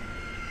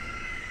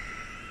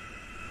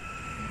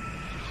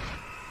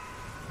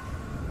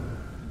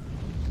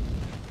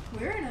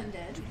 We're an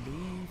undead. To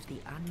leave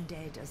the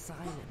undead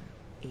asylum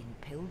in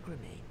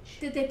pilgrimage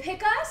Did they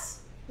pick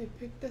us? They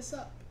picked us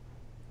up.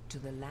 to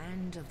the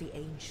land of the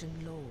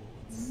ancient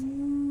lords.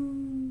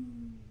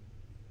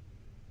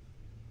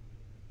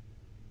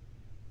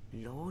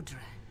 Lordran.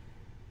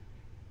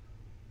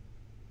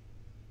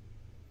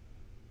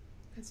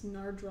 That's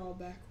Nardral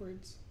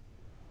backwards.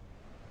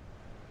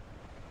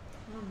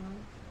 I don't know.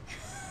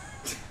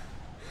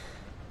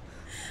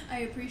 I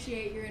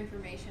appreciate your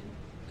information.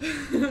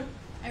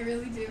 I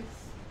really do.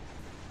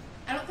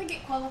 I don't think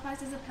it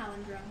qualifies as a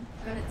palindrome,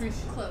 but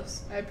it's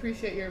close. I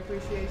appreciate your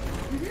appreciation.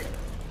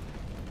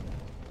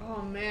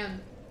 Oh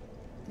man.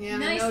 Yeah,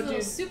 Nice I know, little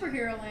dude.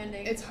 superhero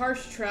landing. It's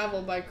harsh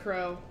travel by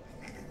Crow.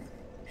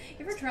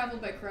 You ever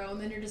traveled by Crow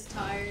and then you're just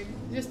tired?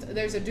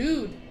 There's a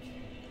dude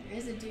There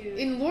is a dude.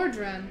 in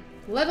Lordran.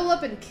 Level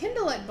up and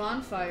kindle at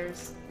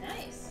bonfires.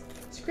 Nice.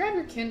 Just grab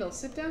your Kindle.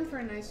 Sit down for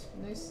a nice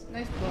book.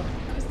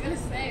 I was gonna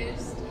say,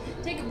 just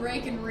take a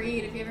break and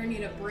read if you ever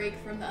need a break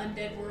from the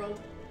undead world.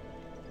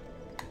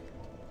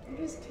 What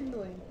is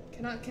kindling?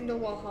 Cannot kindle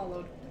while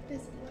hollowed.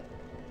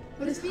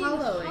 What is being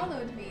hollowing?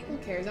 hollowed mean? Who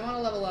cares? I want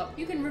to level up.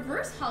 You can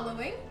reverse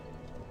hollowing.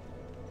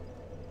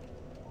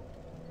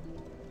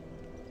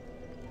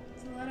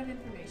 There's a lot of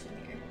information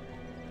here.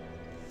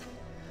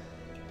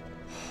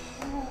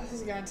 Oh, this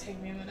is gonna take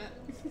me a minute.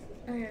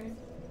 Okay.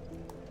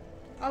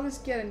 I'll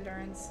just get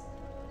endurance.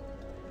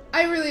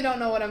 I really don't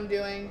know what I'm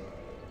doing.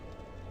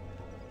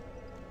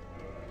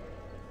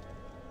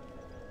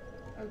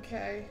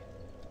 Okay.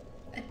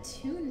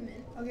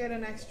 Attunement. I'll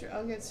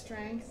get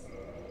strength.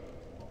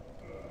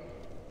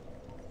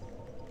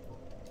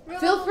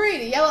 Feel free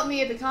to yell at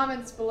me in the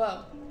comments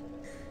below.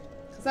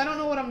 Because I don't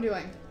know what I'm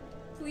doing.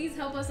 Please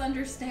help us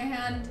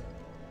understand.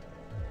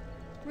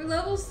 We're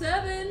level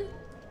 7.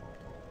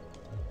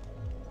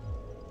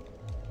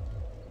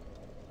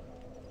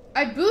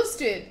 I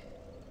boosted.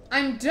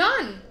 I'm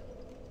done.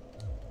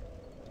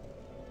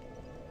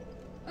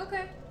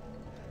 Okay.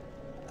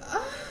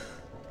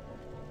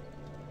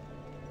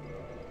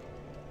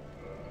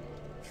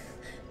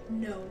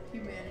 No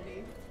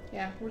humanity.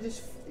 Yeah,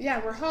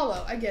 we're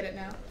hollow. I get it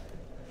now.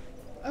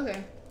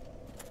 Okay.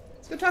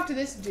 Let's go talk to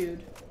this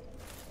dude.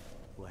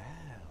 Well,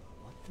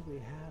 what do we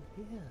have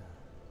here?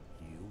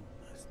 You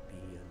must be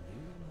a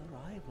new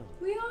arrival.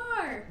 We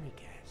are. Let me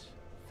guess.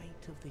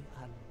 Fate of the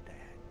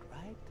undead,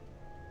 right?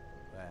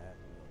 Well,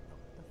 you're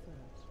not the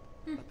first.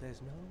 But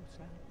there's no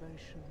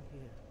salvation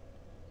here.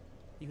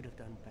 You'd have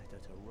done better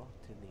to rot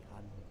in the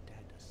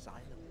undead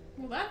asylum.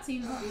 Well, that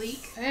seems bleak.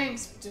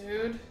 Thanks,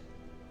 dude.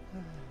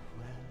 Well,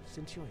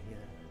 since you're here,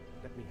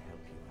 let me help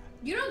you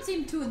out. You don't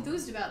seem too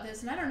enthused about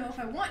this, and I don't know if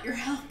I want your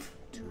help.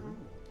 2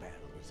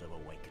 bells of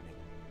awakening.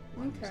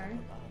 One's Okay. up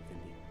above in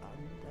the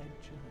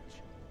undead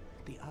church.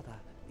 The other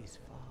is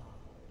far,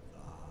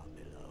 far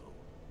below,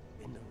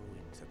 in the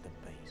ruins at the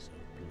base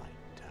of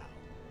Blight Town.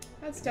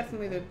 That's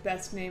definitely the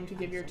best name to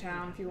give your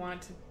town if you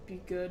want it to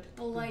be good.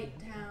 Blight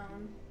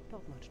Town.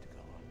 Not much to go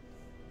on,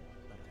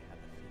 but I have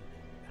a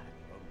feeling that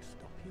won't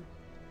stop you.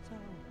 So,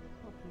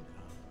 off we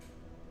go.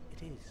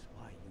 It is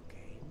why you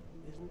came,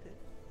 isn't it?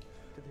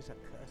 To this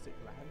accursed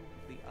land,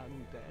 the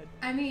undead.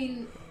 I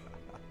mean,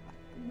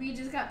 we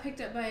just got picked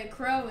up by a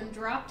crow and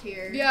dropped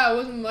here. Yeah, it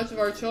wasn't much of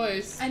our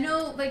choice. I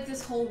know, like,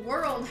 this whole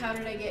world, how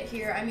did I get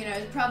here? I mean, I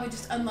was probably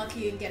just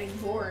unlucky in getting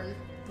born,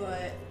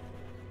 but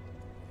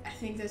I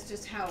think that's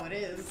just how it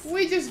is.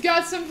 We just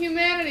got some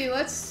humanity.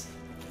 Let's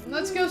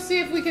go see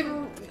if we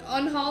can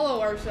unhollow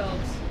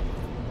ourselves.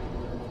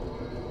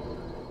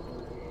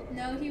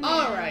 No humanity.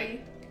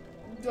 Alright.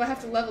 Do I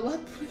have to level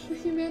up with the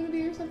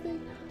humanity or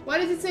something? Why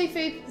does it say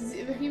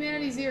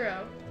humanity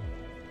 0?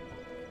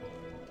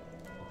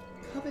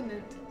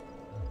 Covenant.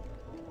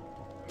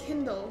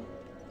 Kindle.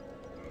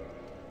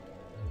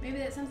 Maybe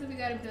that's something we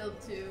gotta build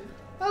to.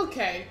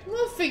 Okay,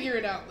 we'll figure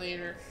it out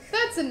later.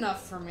 That's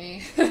enough for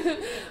me.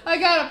 I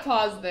gotta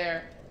pause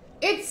there.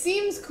 It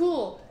seems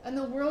cool, and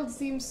the world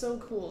seems so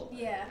cool.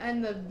 Yeah.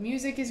 And the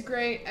music is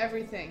great,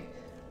 everything.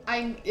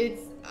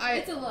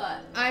 It's a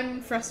lot.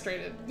 I'm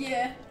frustrated.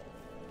 Yeah.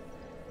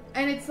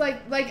 And it's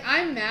like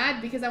I'm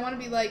mad because I want to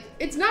be like,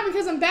 it's not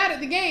because I'm bad at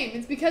the game,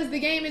 it's because the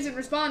game isn't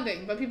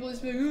responding, but people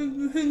just be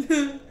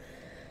like,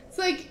 it's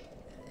like,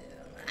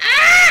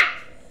 ah!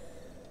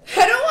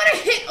 I don't want to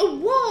hit a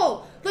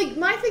wall! Like,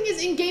 my thing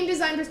is, in game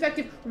design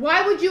perspective,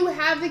 why would you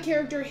have the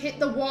character hit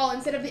the wall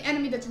instead of the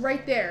enemy that's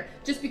right there?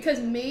 Just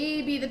because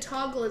maybe the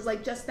toggle is,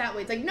 like, just that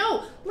way. It's like,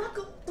 no! Look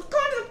onto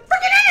the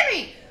freaking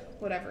enemy!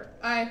 Whatever.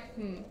 I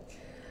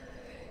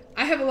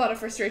have a lot of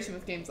frustration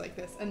with games like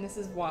this, and this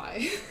is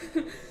why.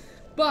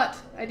 But,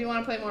 I do want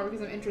to play more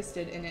because I'm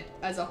interested in it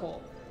as a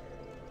whole.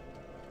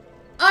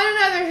 On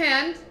another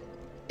hand,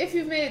 if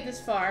you've made it this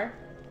far,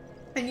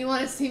 and you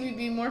want to see me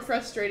be more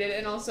frustrated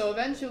and also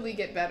eventually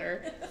get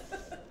better,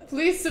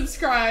 please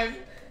subscribe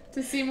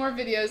to see more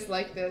videos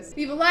like this.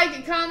 Leave a like,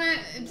 a comment,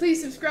 and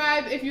please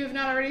subscribe if you have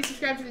not already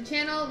subscribed to the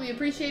channel. We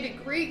appreciate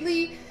it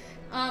greatly.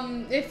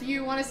 If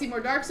you want to see more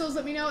Dark Souls,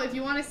 let me know. If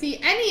you want to see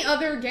any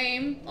other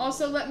game,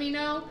 also let me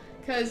know,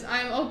 because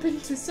I'm open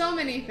to so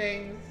many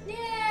things.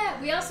 Yeah,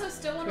 we also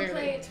still want to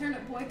Clearly. play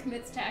Turnip Boy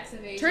Commits Tax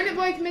Evasion. Turnip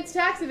Boy Commits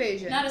Tax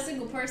Evasion. Not a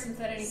single person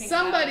said anything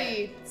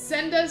Somebody about it.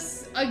 send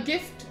us a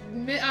gift,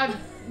 a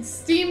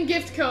Steam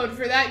gift code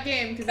for that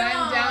game, because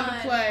I'm down to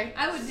play.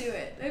 I would do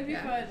it. It'd be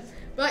fun.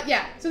 But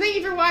yeah, so thank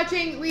you for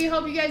watching. We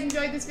hope you guys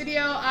enjoyed this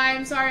video.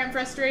 I'm sorry I'm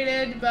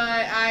frustrated, but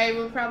I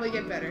will probably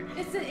get better.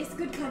 It's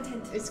good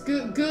content. It's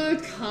good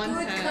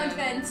content. Good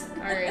content.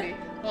 Alrighty.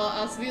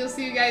 Well, we'll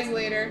see you guys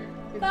later.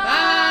 Goodbye.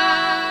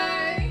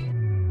 Bye.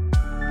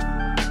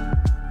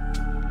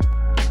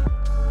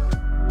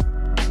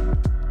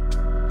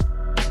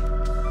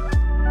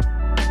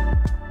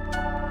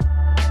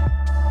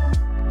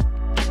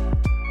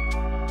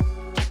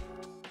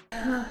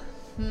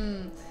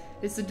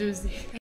 It's a doozy.